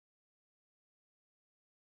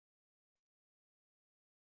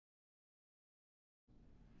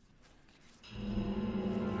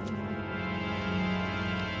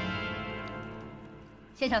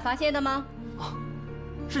现场发现的吗？啊，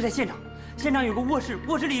是在现场。现场有个卧室，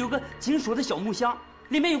卧室里有个紧锁的小木箱，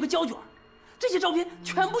里面有个胶卷。这些照片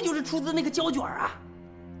全部就是出自那个胶卷啊。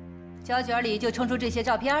胶卷里就冲出这些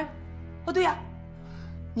照片？哦，对呀。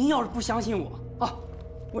您要是不相信我啊，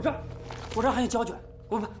我这儿还有胶卷，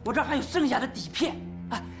我这儿还有剩下的底片。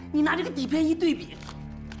哎，你拿这个底片一对比，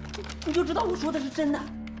你就知道我说的是真的。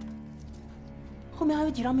后面还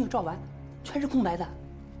有几张没有照完，全是空白的。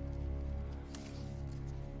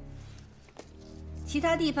其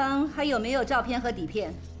他地方还有没有照片和底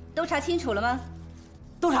片？都查清楚了吗？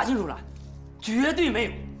都查清楚了，绝对没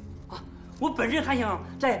有。啊，我本人还想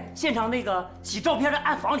在现场那个洗照片的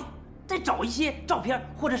暗房里再找一些照片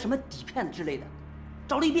或者什么底片之类的，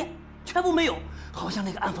找了一遍，全部没有，好像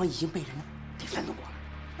那个暗房已经被人给翻动过了。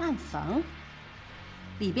暗房？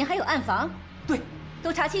里边还有暗房？对，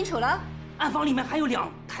都查清楚了。暗房里面还有2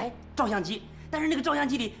台照相机，但是那个照相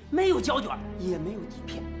机里没有胶卷，也没有底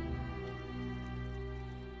片。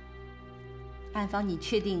暗房你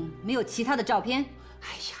确定没有其他的照片？哎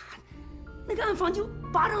呀，那个暗房就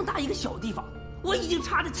巴掌大一个小地方，我已经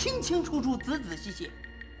查得清清楚楚、仔仔细细。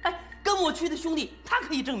哎，跟我去的兄弟他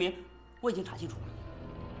可以证明，我已经查清楚了。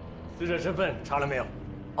死者身份查了没有？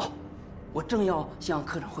哦，我正要向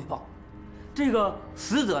科长汇报。这个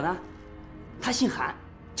死者呢，他姓韩，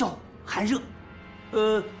叫韩热，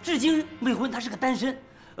至今未婚，他是个单身，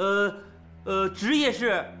职业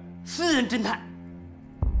是私人侦探。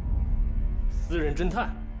私人侦探？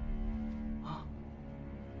啊，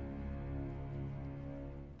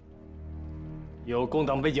有共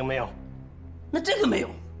党背景没有？那这个没有，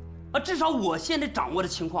啊，至少我现在掌握的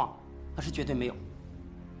情况，那是绝对没有。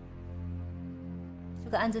这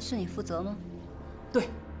个案子是你负责吗？对，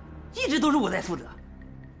一直都是我在负责。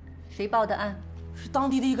谁报的案？是当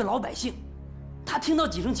地的一个老百姓，他听到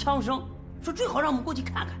几声枪声，说最好让我们过去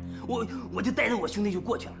看看。我就带着我兄弟就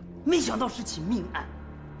过去了，没想到是起命案。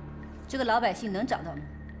这个老百姓能找到吗？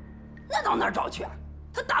那到哪儿找去啊？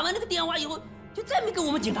他打完这个电话以后，就再没跟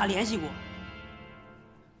我们警察联系过。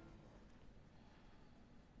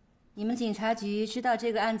你们警察局知道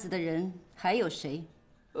这个案子的人还有谁？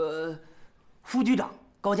副局长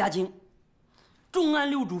高家京，重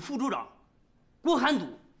案6组副组长郭寒笃、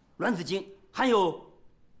栾子京，还有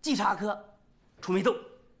稽查科楚梅豆，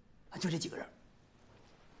就这几个人。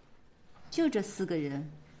就这4个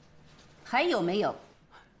人，还有没有？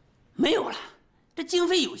没有了，这经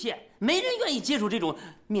费有限，没人愿意接手这种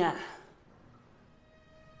命案。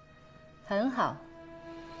很好，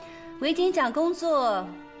韦警长工作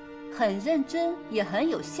很认真，也很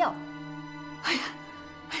有效。哎呀，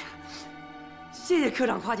谢谢科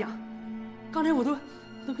长夸奖。刚才我都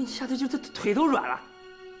被你吓得就腿都软了，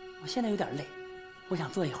我现在有点累，我想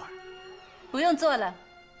坐一会儿。不用坐了，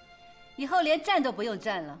以后连站都不用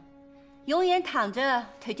站了，永远躺着，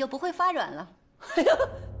腿就不会发软了。哎呀！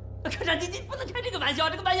科长，你不能开这个玩笑，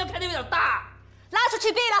这个玩笑开的有点大。拉出去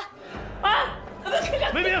毙了！啊！科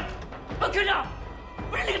长，没名。科长，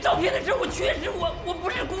不是那个照片的事，我确实我不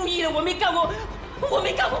是故意的，我没干过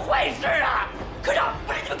坏事啊。科长，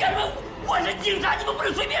不是你们干什么？我是警察，你们不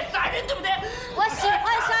能随便杀人，对不对？我喜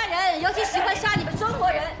欢杀人，尤其喜欢杀你们中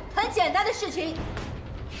国人。很简单的事情，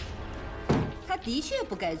他的确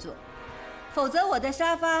不该做，否则我的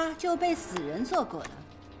沙发就被死人坐过了。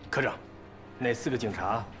科长，那4个警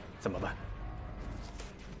察怎么办？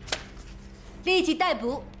立即逮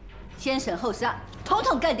捕，先审后杀，统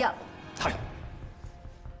统干掉。嗨，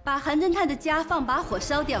把韩侦探的家放把火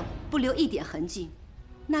烧掉，不留一点痕迹。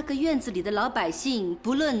那个院子里的老百姓，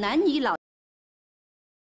不论男女老。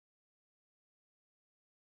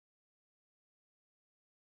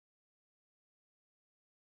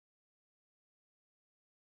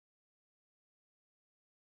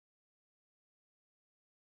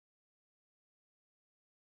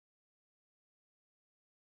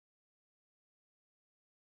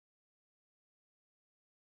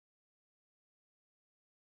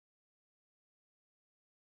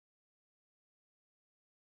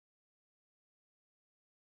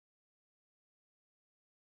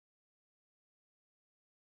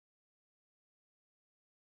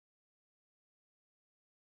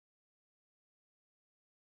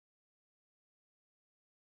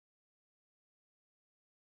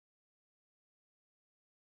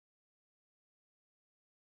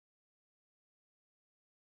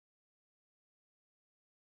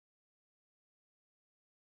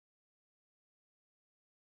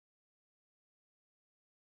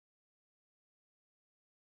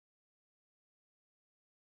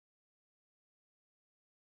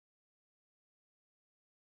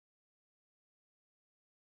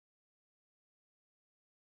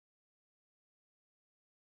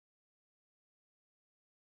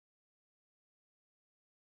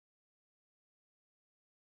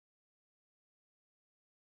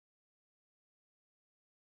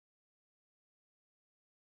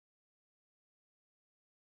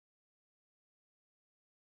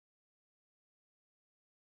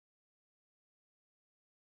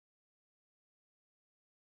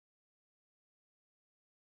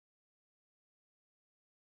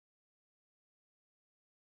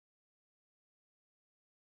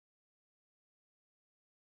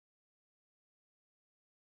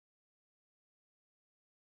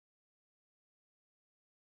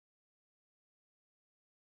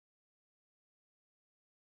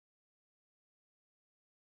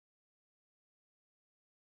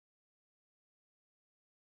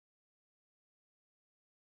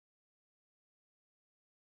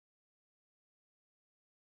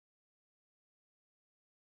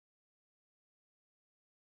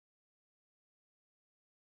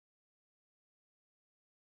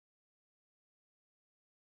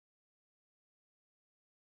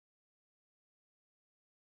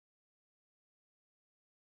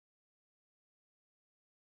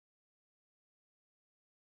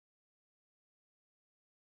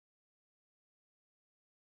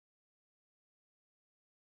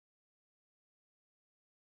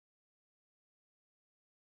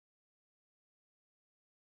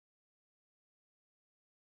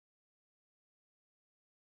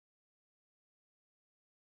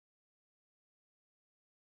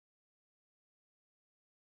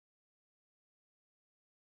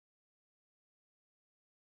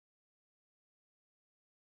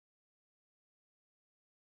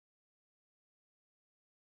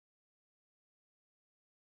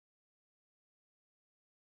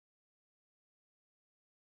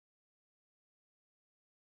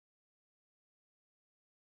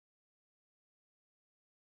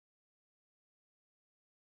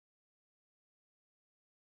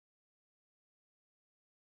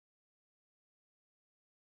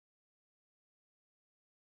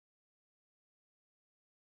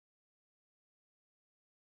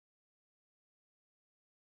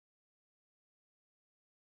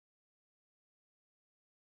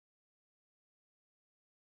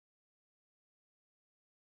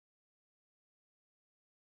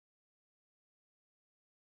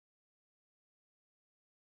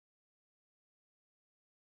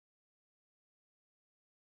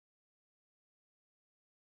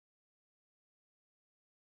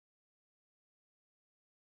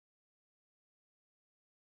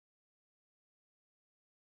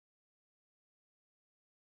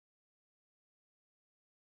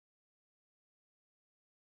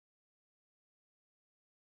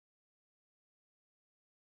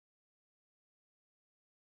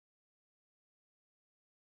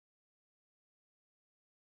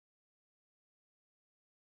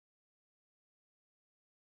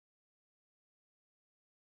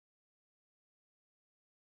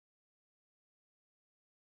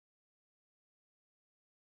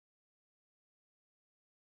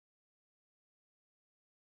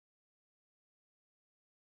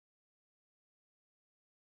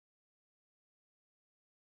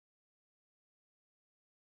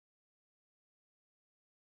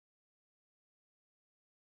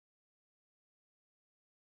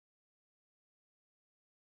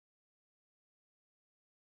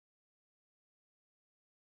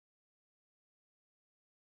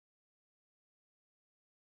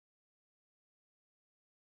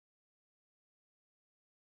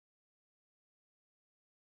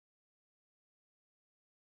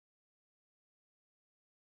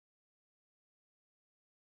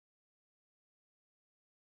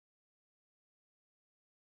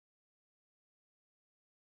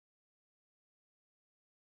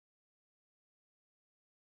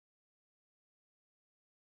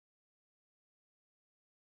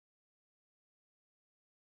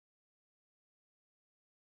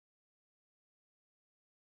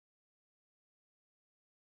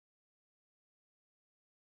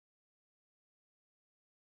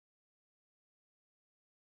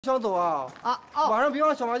想走啊？晚上别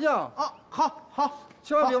忘小麻将。好，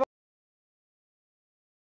千万别忘。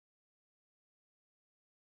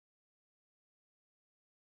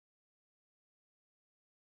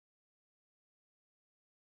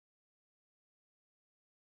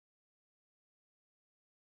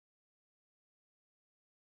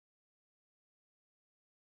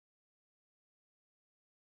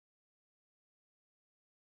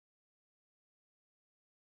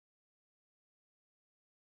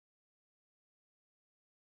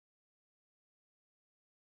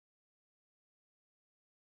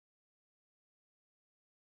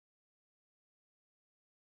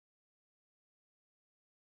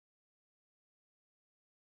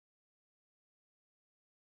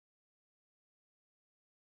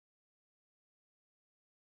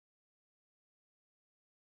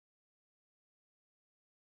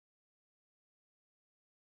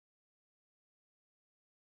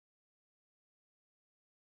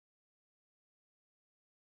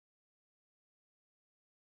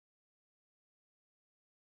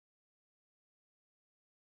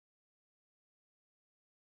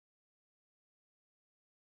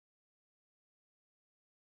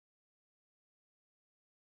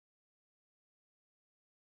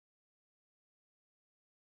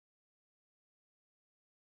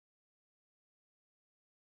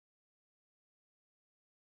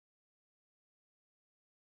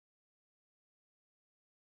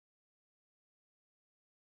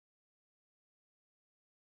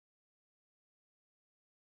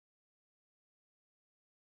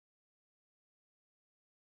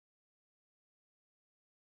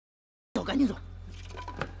走，赶紧走。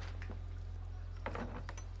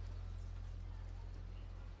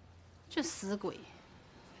这死鬼，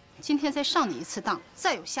今天再上你一次当，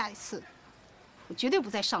再有下一次，我绝对不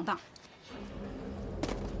再上当。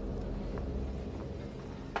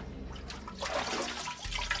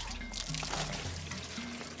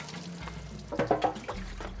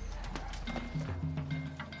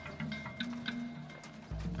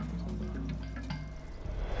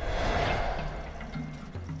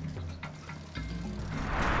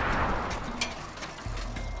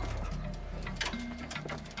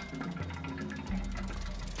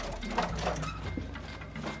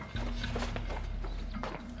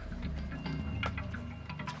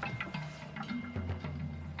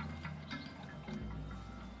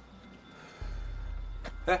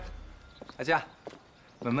哎，阿佳，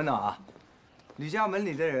问问侬啊，吕家门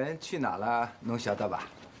里的人去哪了？侬晓得吧？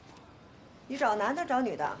你找男的找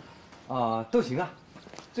女的？啊，都行啊，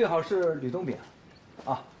最好是吕东炳。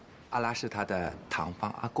啊，阿拉是他的堂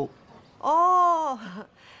房阿姑。哦，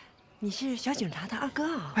你是小警察的二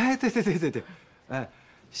哥啊？哎，对，哎，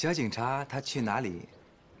小警察他去哪里？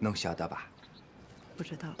侬晓得吧？不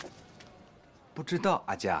知道。不知道，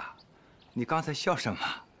阿佳，你刚才笑什么？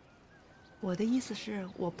我的意思是，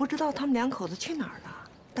我不知道他们两口子去哪儿了，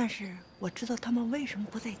但是我知道他们为什么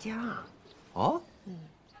不在家啊。哦，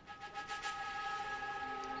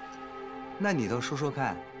那你倒说说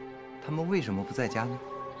看，他们为什么不在家呢？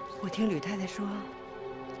我听吕太太说，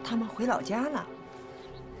他们回老家了。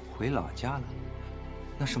回老家了？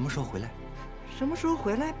那什么时候回来？什么时候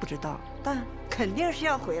回来不知道，但肯定是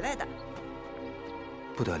要回来的。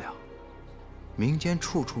不得了，民间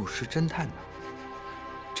处处是侦探呢。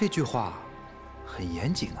这句话很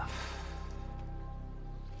严谨啊。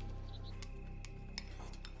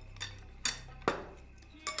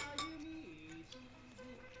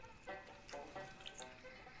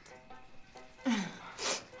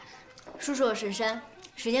叔叔，婶婶，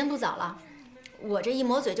时间不早了，我这一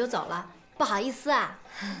抹嘴就走了，不好意思啊。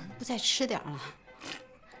不再吃点了？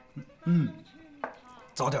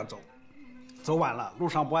早点走，走晚了路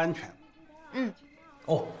上不安全。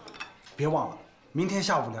哦，别忘了，明天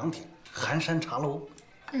下午2点，寒山茶楼。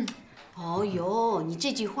哦呦，你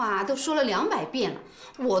这句话都说了200遍了，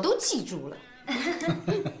我都记住了。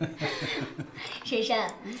婶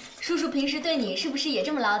婶，叔叔平时对你是不是也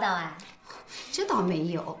这么唠叨啊？这倒没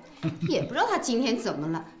有，也不知道他今天怎么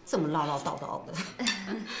了，这么唠唠叨叨的。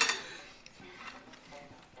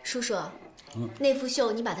叔叔，那副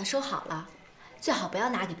绣你把它收好了，最好不要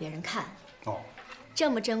拿给别人看。哦，这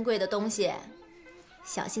么珍贵的东西，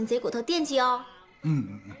小心贼骨头惦记哦。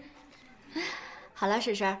好了，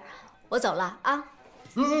婶婶，我走了啊。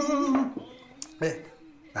哎，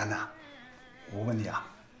楠楠，我问你啊，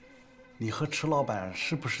你和池老板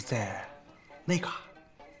是不是在那个？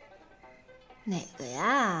哪个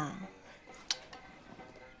呀？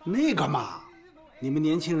那个嘛，你们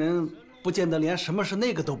年轻人不见得连什么是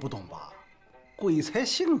那个都不懂吧？鬼才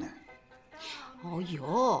信呢。哦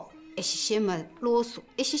呦，一些些嘛啰嗦，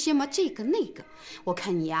一些些嘛这个那个。我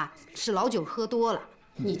看你呀，是老酒喝多了，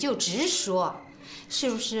你就直说，是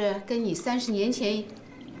不是跟你30年前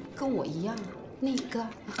跟我一样那个？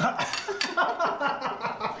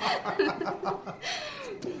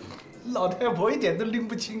老太婆一点都拎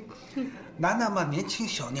不清，楠楠嘛年轻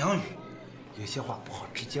小娘语，有些话不好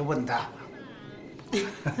直接问的。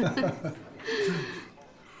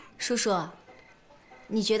叔叔，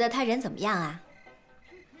你觉得他人怎么样啊？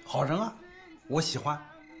好人啊，我喜欢。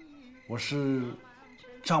我是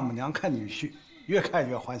丈母娘看女婿，越看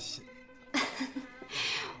越欢喜。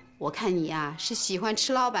我看你呀，是喜欢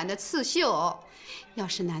池老板的刺绣。要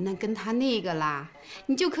是楠楠跟他那个啦，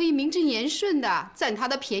你就可以名正言顺的占他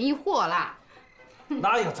的便宜货啦。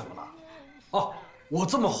那又怎么了？哦，我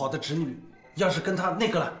这么好的侄女，要是跟他那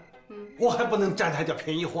个了，我还不能占他点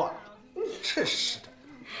便宜货？真是的。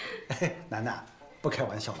哎，楠楠，不开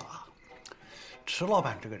玩笑了啊。池老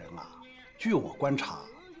板这个人啊，据我观察，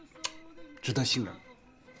值得信任，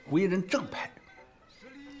为人正派。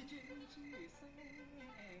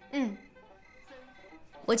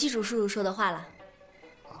我记住叔叔说的话了。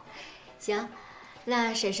行，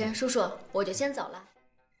那婶婶、叔叔，我就先走了。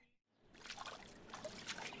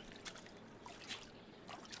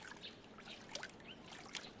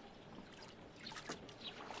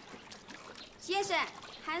先生，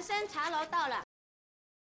寒山茶楼到了。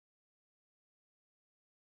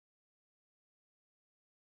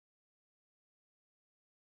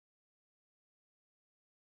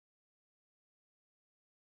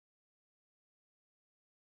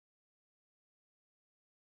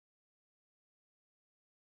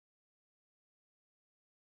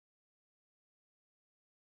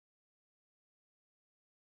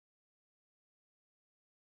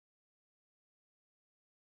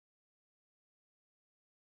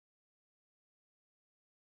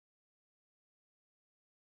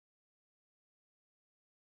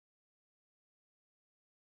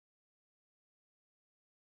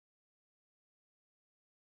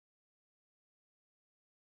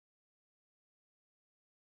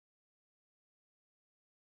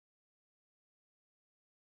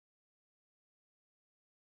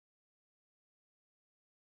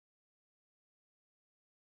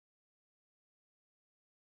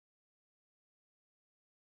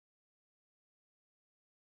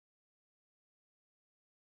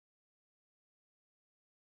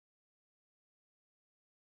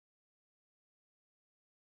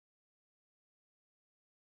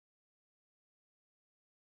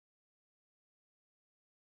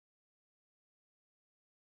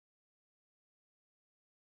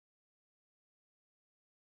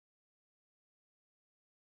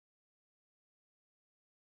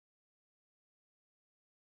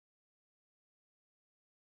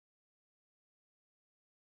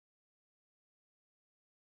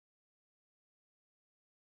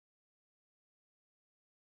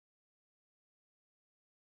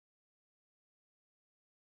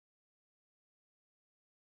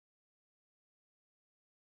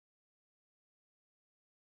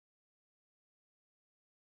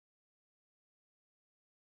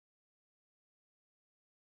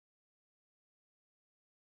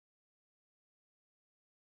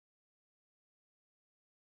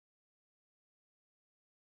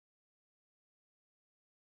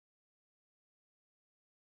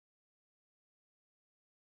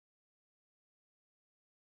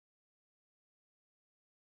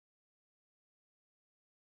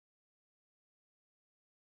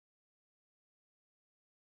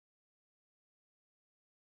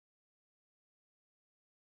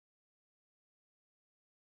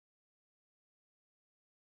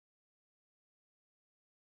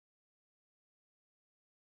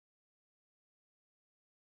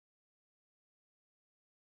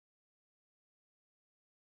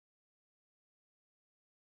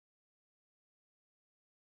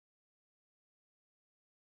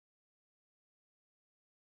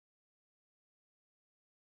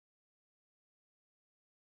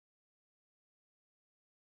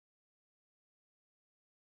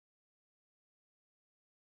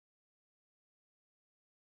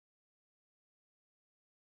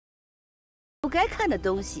不该看的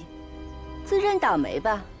东西，自认倒霉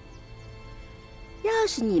吧。要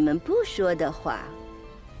是你们不说的话，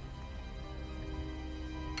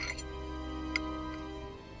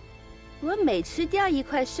我每吃掉一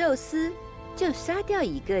块寿司，就杀掉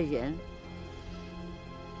一个人。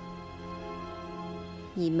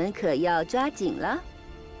你们可要抓紧了。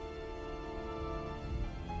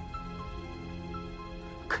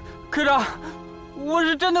科长，我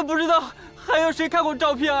是真的不知道还有谁看过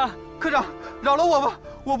照片啊！科长，饶了我吧，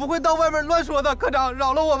我不会到外面乱说的，科长，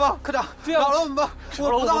饶了我吧，科长，饶了我们吧，我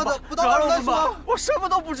不到外面乱说，我什么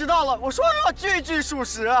都不知道了，我说的话句句属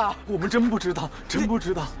实啊。我们真不知道，真不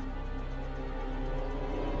知道。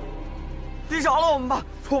你饶了我们吧，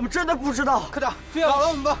我们真的不知道。科长，饶了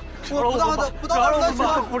我们吧，我不到外面乱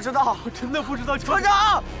说，不知道，我真的不知道。科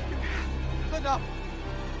长，科长，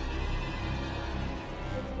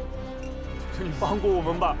求你放过我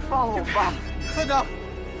们吧，放我们吧，科长。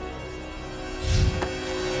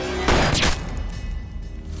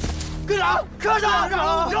科长，科长，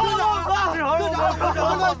饶我们吧，科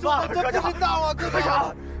长，乱说，这不知道啊，科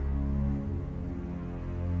长。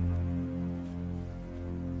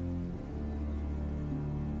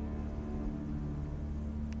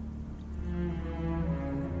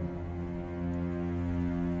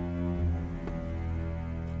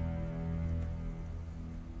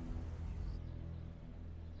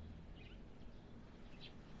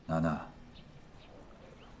娜娜，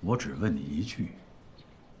我只问你一句。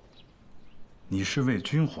你是为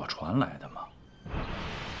军火传来的吗？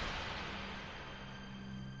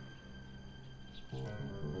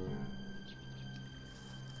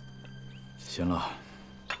行了，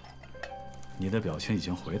你的表情已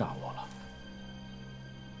经回答我了。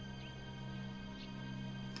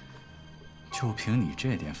就凭你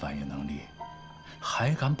这点反应能力，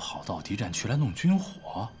还敢跑到敌占区来弄军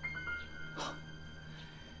火？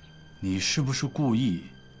你是不是故意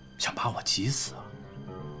想把我急死啊？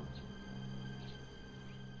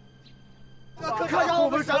科长，我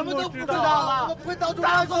们什么都不知道了，我不会到处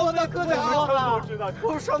乱说的，科长，不知道，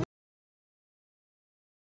我什么。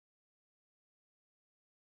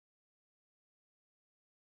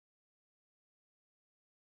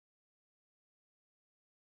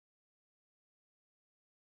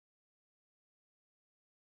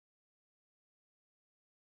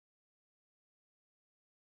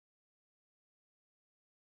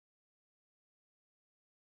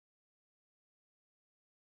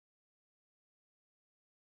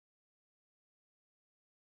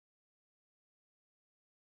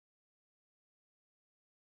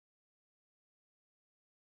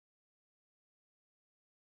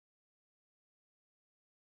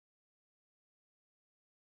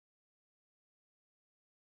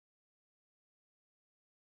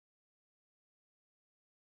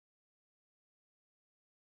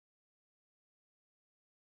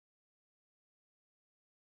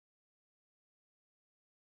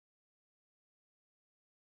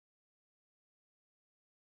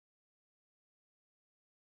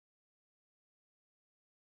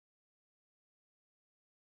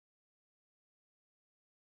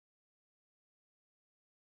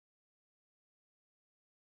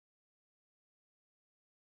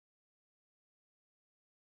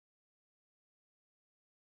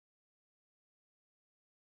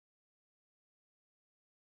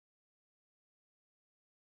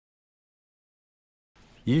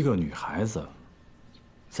一个女孩子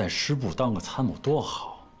在师部当个参谋多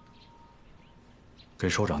好，给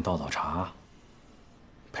首长倒倒茶，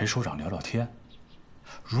陪首长聊聊天。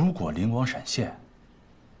如果灵光闪现，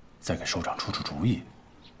再给首长出出主意。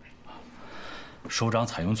首长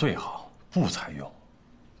采用最好，不采用，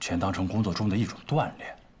全当成工作中的一种锻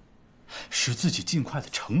炼，使自己尽快的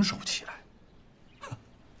成熟起来。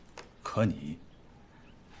可你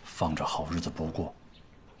放着好日子不过，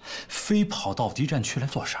非跑到敌占区来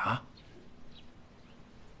做啥？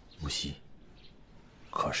无锡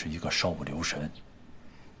可是一个稍不留神，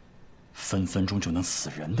分分钟就能死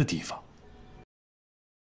人的地方。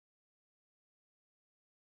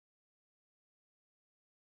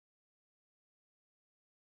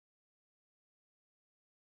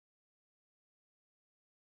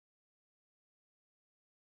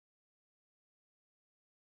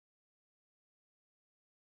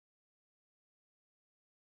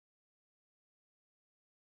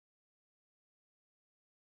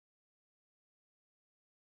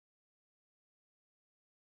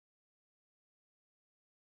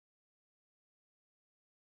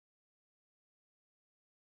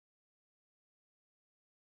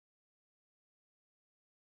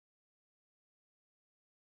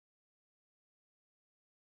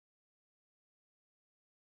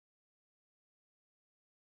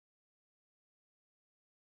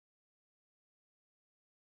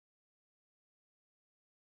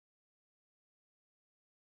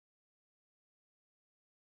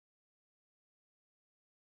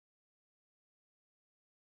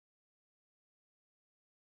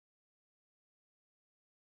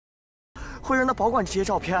会让他保管这些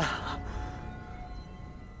照片。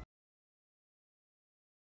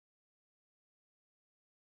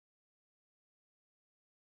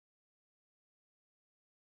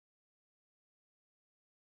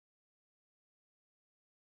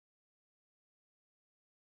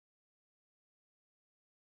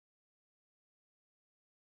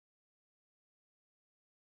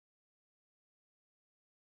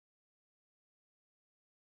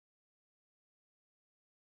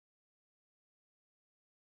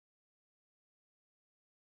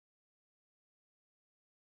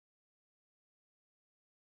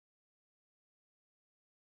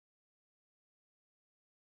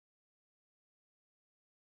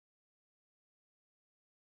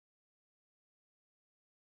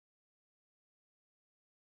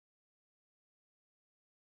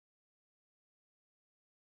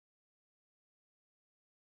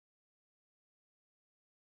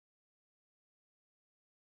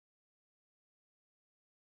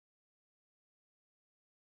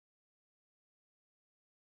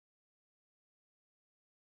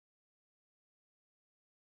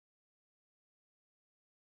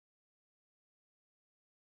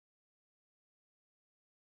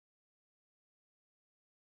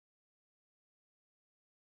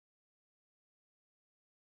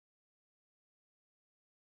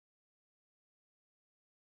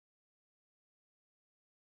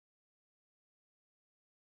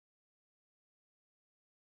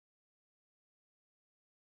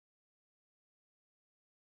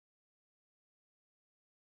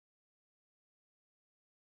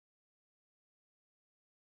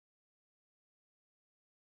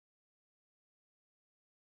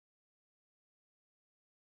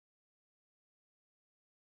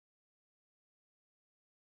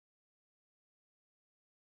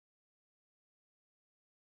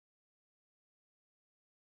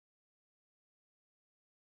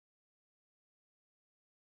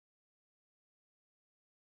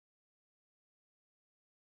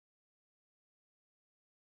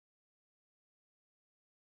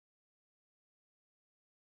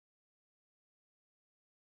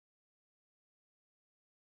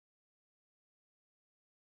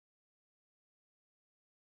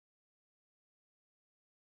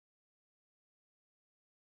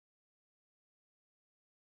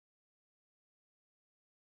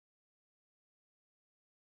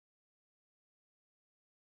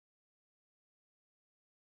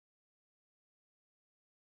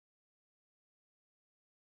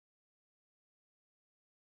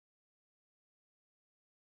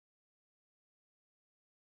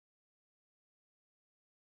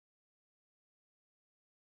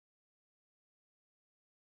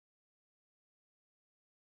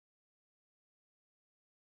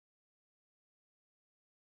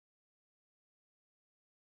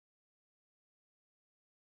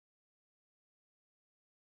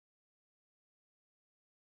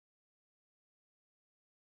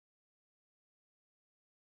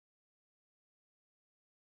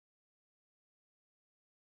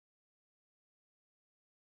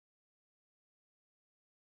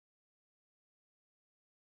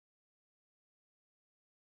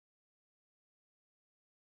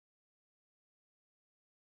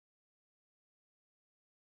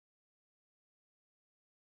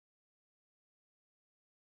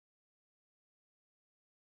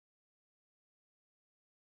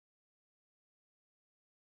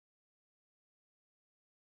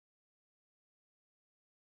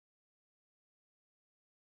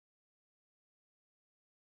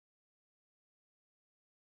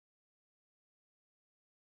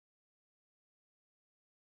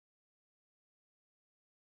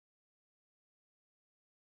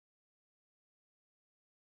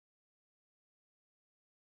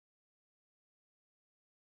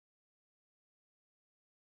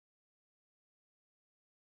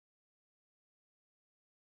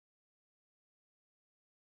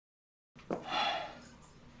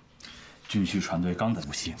军需船队刚在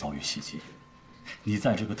无锡遭遇袭击，你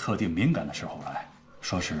在这个特定敏感的时候来，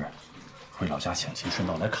说是回老家省亲，顺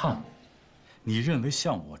道来看我，你认为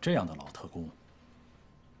像我这样的老特工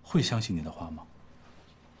会相信你的话吗？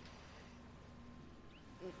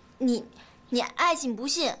你爱信不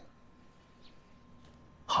信？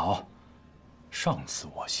好，上次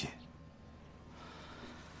我信。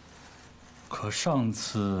可上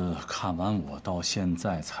次看完我到现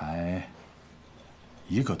在才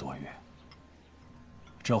1个多月，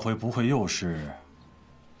这回不会又是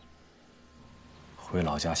回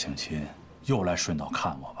老家省亲，又来顺道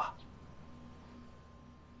看我吧？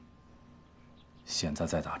现在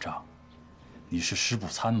在打仗，你是师部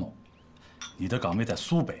参谋，你的岗位在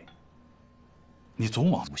苏北，你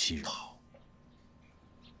总往无锡跑，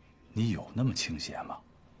你有那么清闲吗？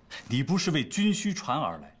你不是为军需船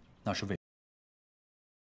而来，那是为……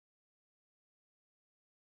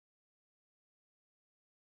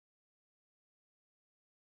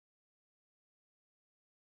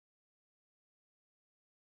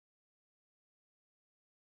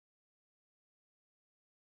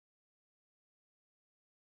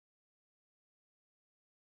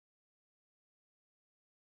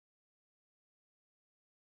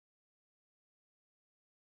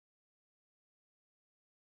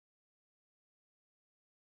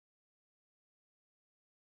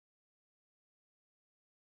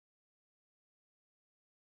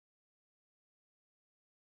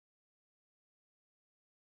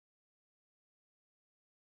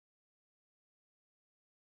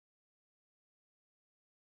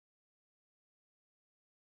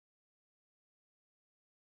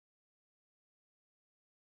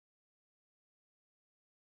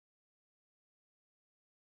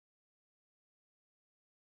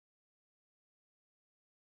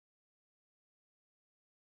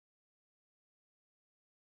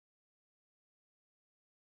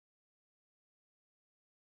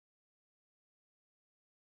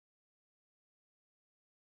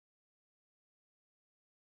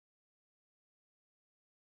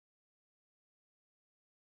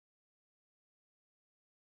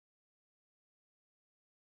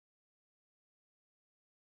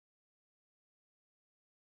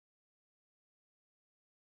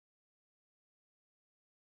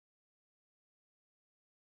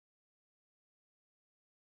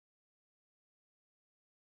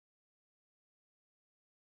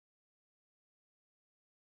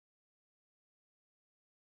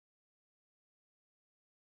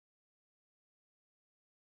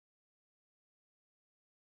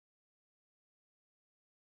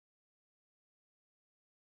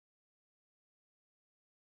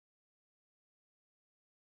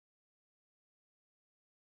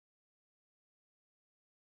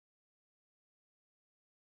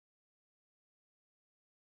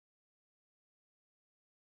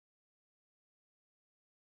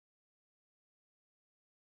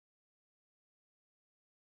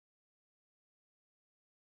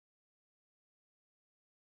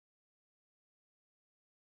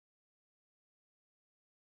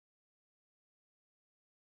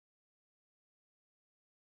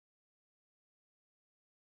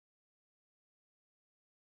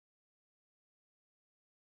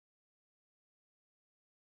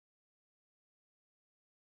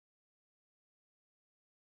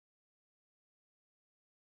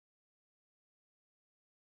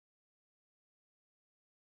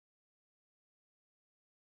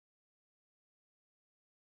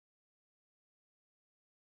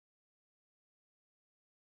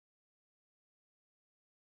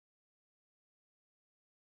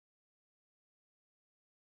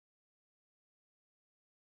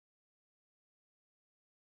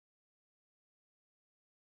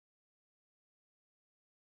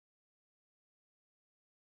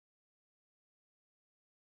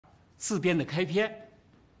 自编的开篇，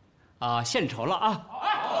献丑了啊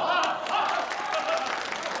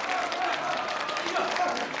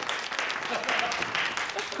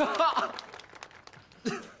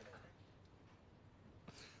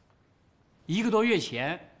！1个多月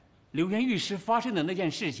前，留园浴室发生的那件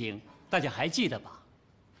事情，大家还记得吧？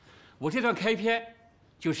我这段开篇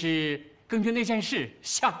就是根据那件事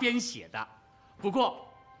瞎编写的，不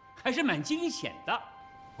过还是蛮惊险的。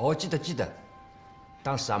哦，记得。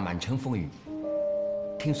 当时满城风雨，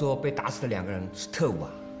听说被打死的2个人是特务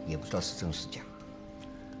也不知道是真是假。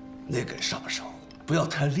那个杀手不要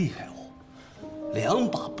太厉害哦，2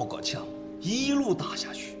把步高枪一路打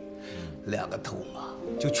下去，2个特务嘛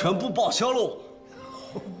就全部报销喽。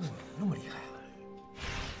那么厉害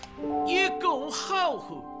一股好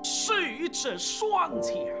火，随着双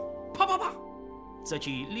枪，啪啪啪，这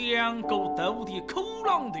就2个斗的空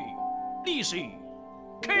狼队，历史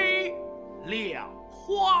开了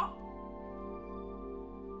花。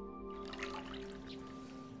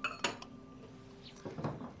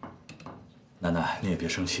楠楠，你也别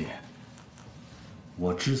生气。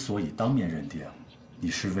我之所以当面认定你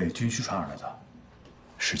是为军需传而来的，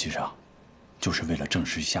实际上就是为了证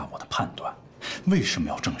实一下我的判断。为什么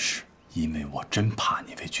要证实？因为我真怕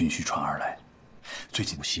你为军需传而来。最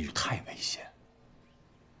近昔日太危险。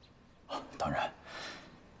当然，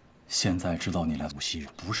现在知道你来昔日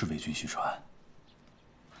不是为军需传，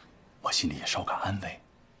我心里也稍感安慰。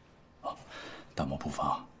但我不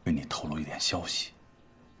妨为你透露一点消息。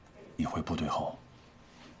你回部队后，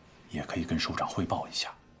也可以跟首长汇报一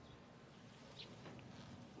下。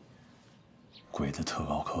鬼子特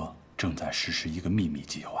高科正在实施一个秘密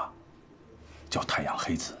计划，叫太阳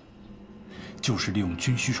黑子，就是利用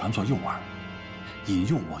军需船做诱饵，引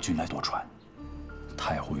诱我军来夺船。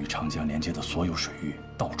太湖与长江连接的所有水域，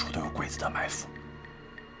到处都有鬼子的埋伏，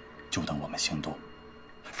就等我们行动，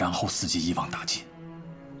然后伺机一网打尽。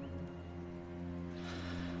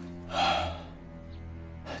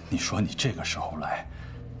你说你这个时候来，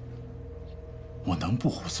我能不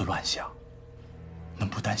胡思乱想，能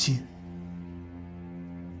不担心？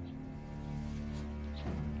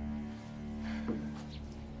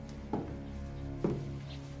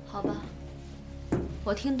好吧，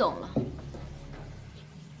我听懂了，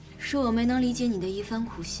是我没能理解你的一番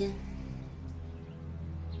苦心。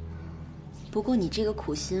不过你这个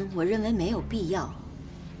苦心，我认为没有必要。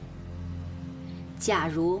假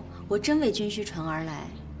如我真为军需船而来，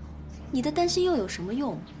你的担心又有什么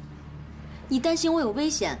用？你担心我有危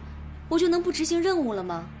险，我就能不执行任务了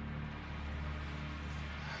吗？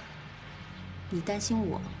你担心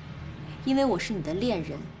我，因为我是你的恋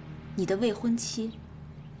人，你的未婚妻。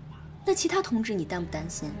那其他同志你担不担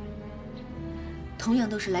心？同样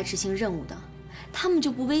都是来执行任务的，他们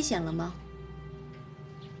就不危险了吗？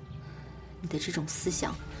你的这种思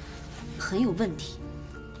想很有问题。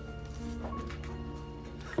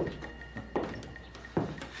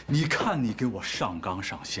你看你给我上纲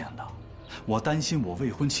上线的，我担心我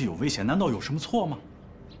未婚妻有危险，难道有什么错吗？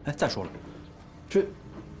哎，再说了，这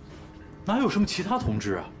哪有什么其他同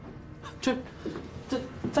志啊？这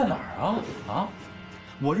在哪儿啊？啊，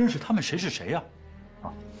我认识他们谁是谁呀？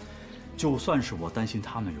啊，就算是我担心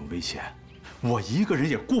他们有危险，我一个人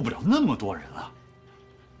也顾不了那么多人啊。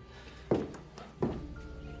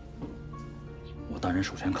我当然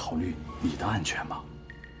首先考虑你的安全嘛。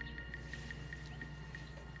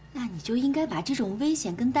那你就应该把这种危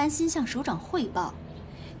险跟担心向首长汇报，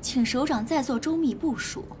请首长再做周密部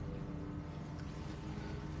署。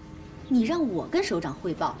你让我跟首长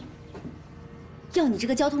汇报，要你这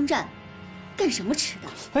个交通站干什么吃的？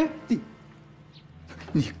哎，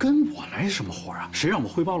你跟我来什么活啊？谁让我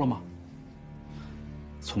汇报了吗？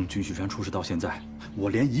从军需船出事到现在，我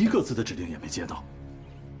连一个字的指令也没接到。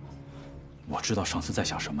我知道上司在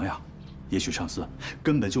想什么呀，也许上司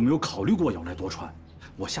根本就没有考虑过要来夺船。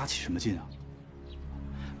我瞎起什么劲啊？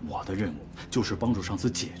我的任务就是帮助上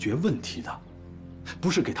司解决问题的，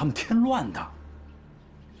不是给他们添乱的。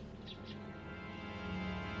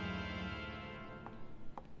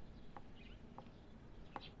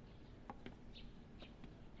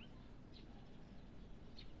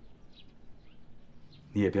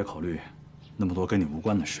你也别考虑那么多跟你无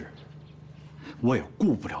关的事，我也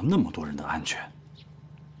顾不了那么多人的安全，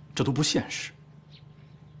这都不现实。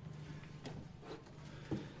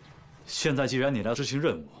现在既然你来执行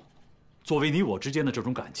任务，作为你我之间的这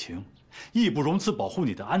种感情，义不容辞保护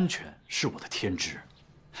你的安全是我的天职，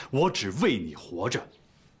我只为你活着，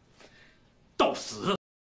到死。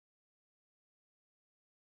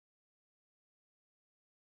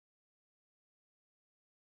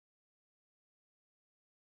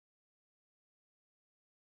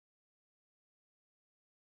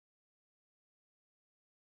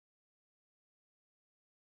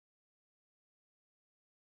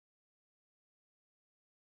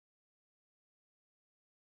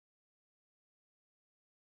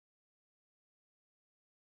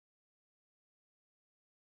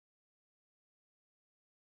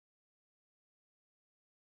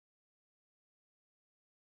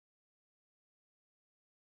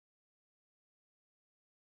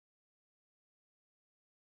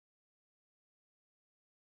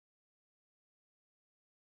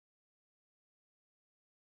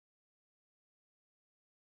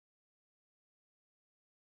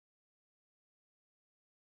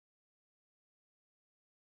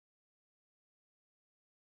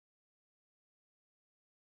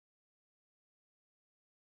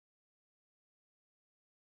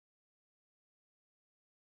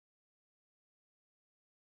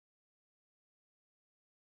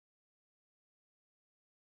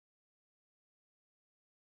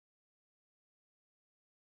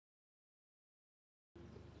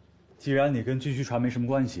既然你跟军需传没什么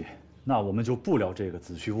关系，那我们就不聊这个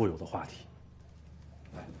子虚乌有的话题。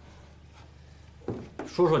来，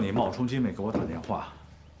说说你冒充金妹给我打电话，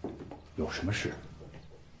有什么事？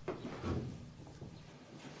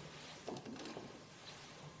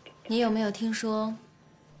你有没有听说，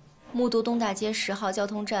目睹东大街10号交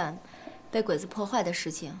通站被鬼子破坏的事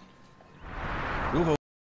情？如果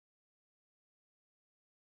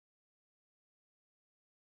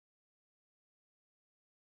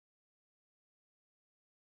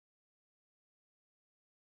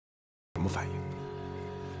什么反应？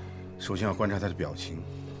首先要观察他的表情，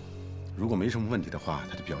如果没什么问题的话，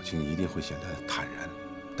他的表情一定会显得坦然、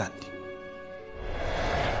淡定。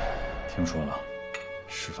听说了，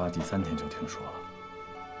事发第3天就听说了。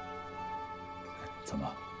怎么？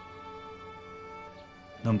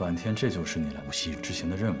弄半天，这就是你来无锡执行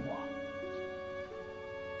的任务啊？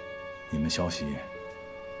你们消息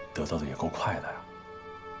得到的也够快的呀。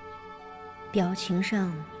表情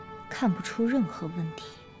上看不出任何问题。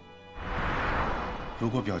如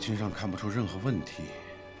果表情上看不出任何问题，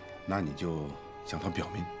那你就向他表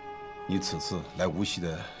明，你此次来无锡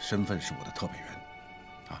的身份是我的特派员，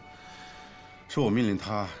啊，是我命令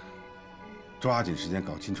他抓紧时间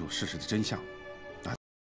搞清楚事实的真相。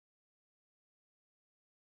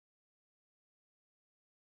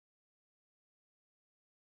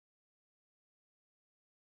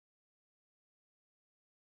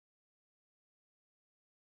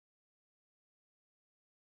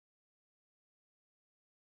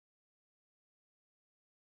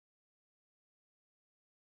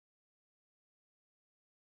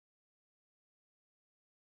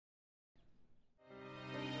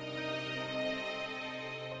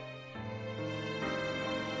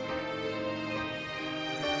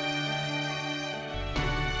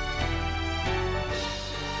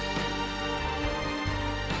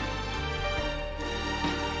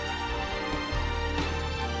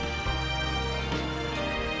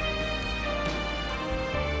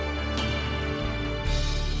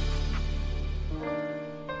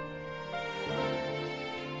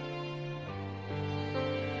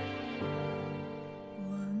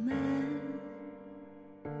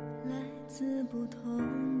 不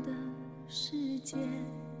同的世界，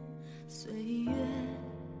岁月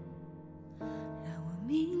让我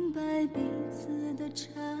明白彼此的差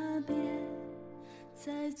别，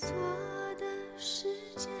在错的时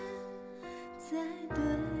间，在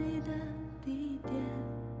对的地点，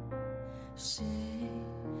谁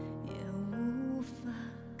也无法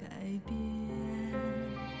改变。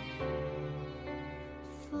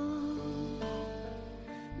风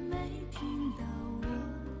没听到我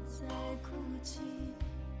在哭泣，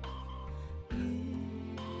雨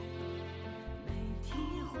没体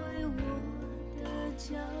会我的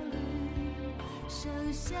焦虑，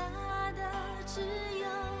剩下的只有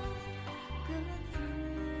各自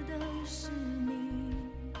的使命，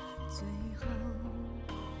最后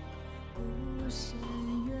孤身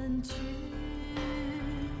远去。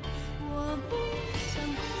我不想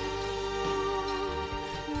哭，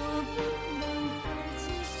我不能再继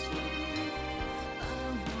续把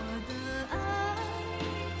我的爱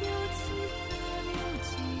丢弃在无尽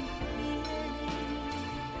黑夜里，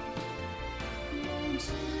让挚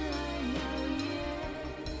爱摇曳，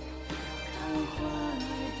看花儿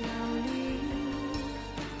凋零，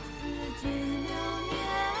似尽流年，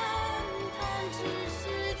弹指逝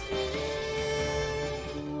去。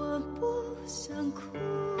我不想哭，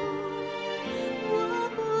我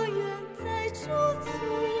不愿再驻足，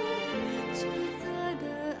抉择的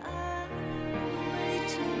爱为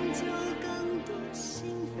成就更多幸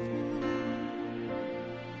福，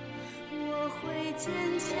我会坚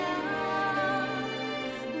强，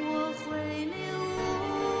我会领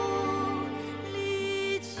悟，离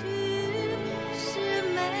去是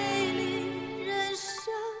美丽人生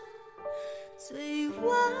最完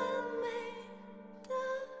美